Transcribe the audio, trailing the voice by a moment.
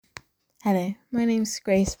Hello, my name is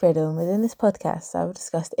Grace Bridle, and within this podcast I will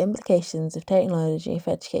discuss the implications of technology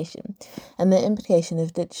for education and the implication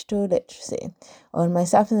of digital literacy on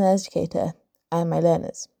myself as an educator and my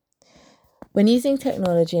learners. When using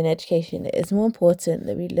technology in education, it is more important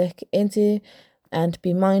that we look into and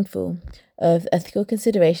be mindful of ethical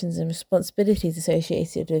considerations and responsibilities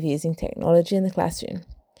associated with using technology in the classroom.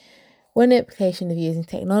 One implication of using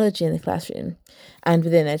technology in the classroom and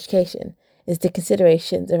within education is the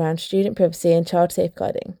considerations around student privacy and child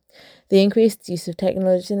safeguarding. The increased use of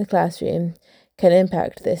technology in the classroom can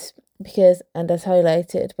impact this because, and as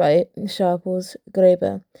highlighted by Sharples,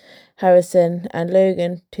 Graeber, Harrison and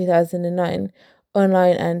Logan 2009,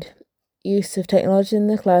 online and use of technology in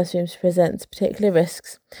the classrooms presents particular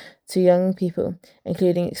risks to young people,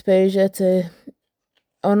 including exposure to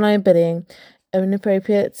online bullying,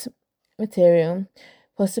 inappropriate material,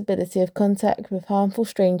 possibility of contact with harmful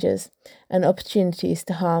strangers, and opportunities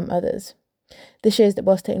to harm others. This shows that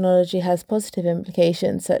whilst technology has positive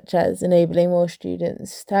implications, such as enabling more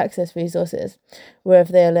students to access resources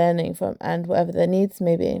wherever they are learning from and whatever their needs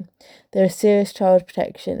may be, there is serious child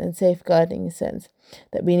protection and safeguarding concerns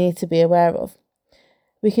that we need to be aware of.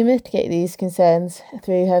 We can mitigate these concerns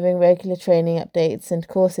through having regular training updates and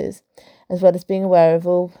courses, as well as being aware of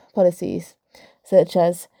all policies, such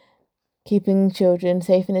as Keeping Children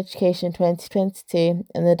Safe in Education 2022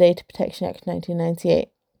 and the Data Protection Act 1998.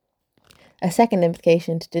 A second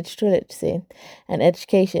implication to digital literacy and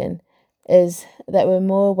education is that we're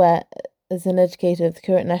more aware as an educator of the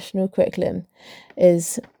current national curriculum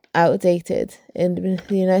is outdated in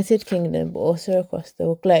the United Kingdom but also across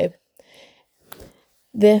the globe.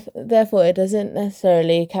 Therefore, it doesn't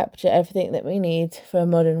necessarily capture everything that we need for a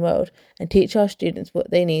modern world and teach our students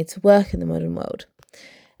what they need to work in the modern world.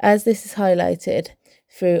 As this is highlighted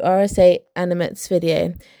through RSA Animate's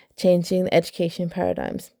video, Changing the Education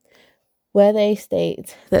Paradigms, where they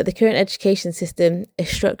state that the current education system is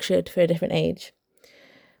structured for a different age.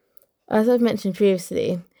 As I've mentioned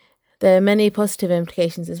previously, there are many positive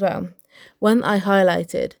implications as well. One I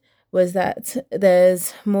highlighted was that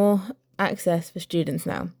there's more access for students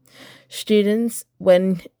now. Students,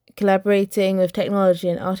 when collaborating with technology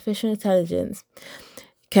and artificial intelligence,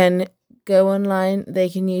 can go online. They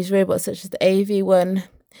can use robots such as the AV1,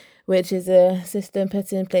 which is a system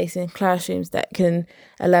put in place in classrooms that can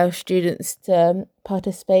allow students to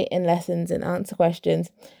participate in lessons and answer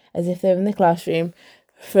questions as if they're in the classroom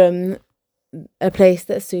from a place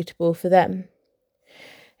that's suitable for them.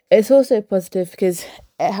 It's also positive because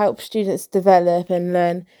it helps students develop and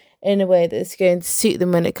learn in a way that's going to suit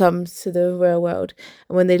them when it comes to the real world,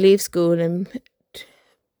 and when they leave school and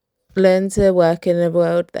learn to work in a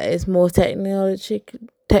world that is more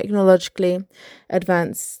technologically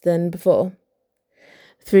advanced than before.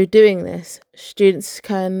 Through doing this, students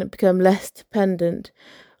can become less dependent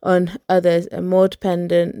on others and more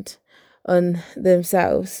dependent on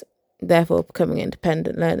themselves, therefore becoming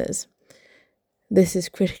independent learners. This is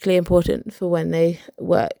critically important for when they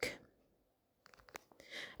work.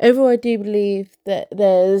 Overall, I do believe that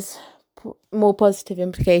there's more positive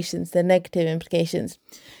implications than negative implications,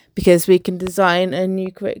 because we can design a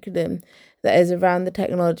new curriculum that is around the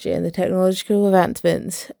technology and the technological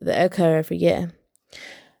advancements that occur every year.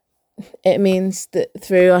 It means that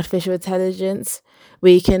through artificial intelligence,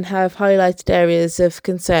 we can have highlighted areas of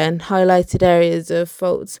concern, highlighted areas of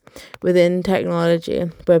faults within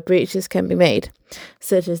technology where breaches can be made,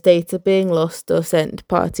 such as data being lost or sent to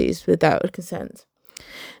parties without consent.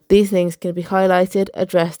 These things can be highlighted,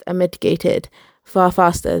 addressed and mitigated far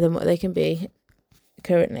faster than what they can be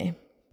currently.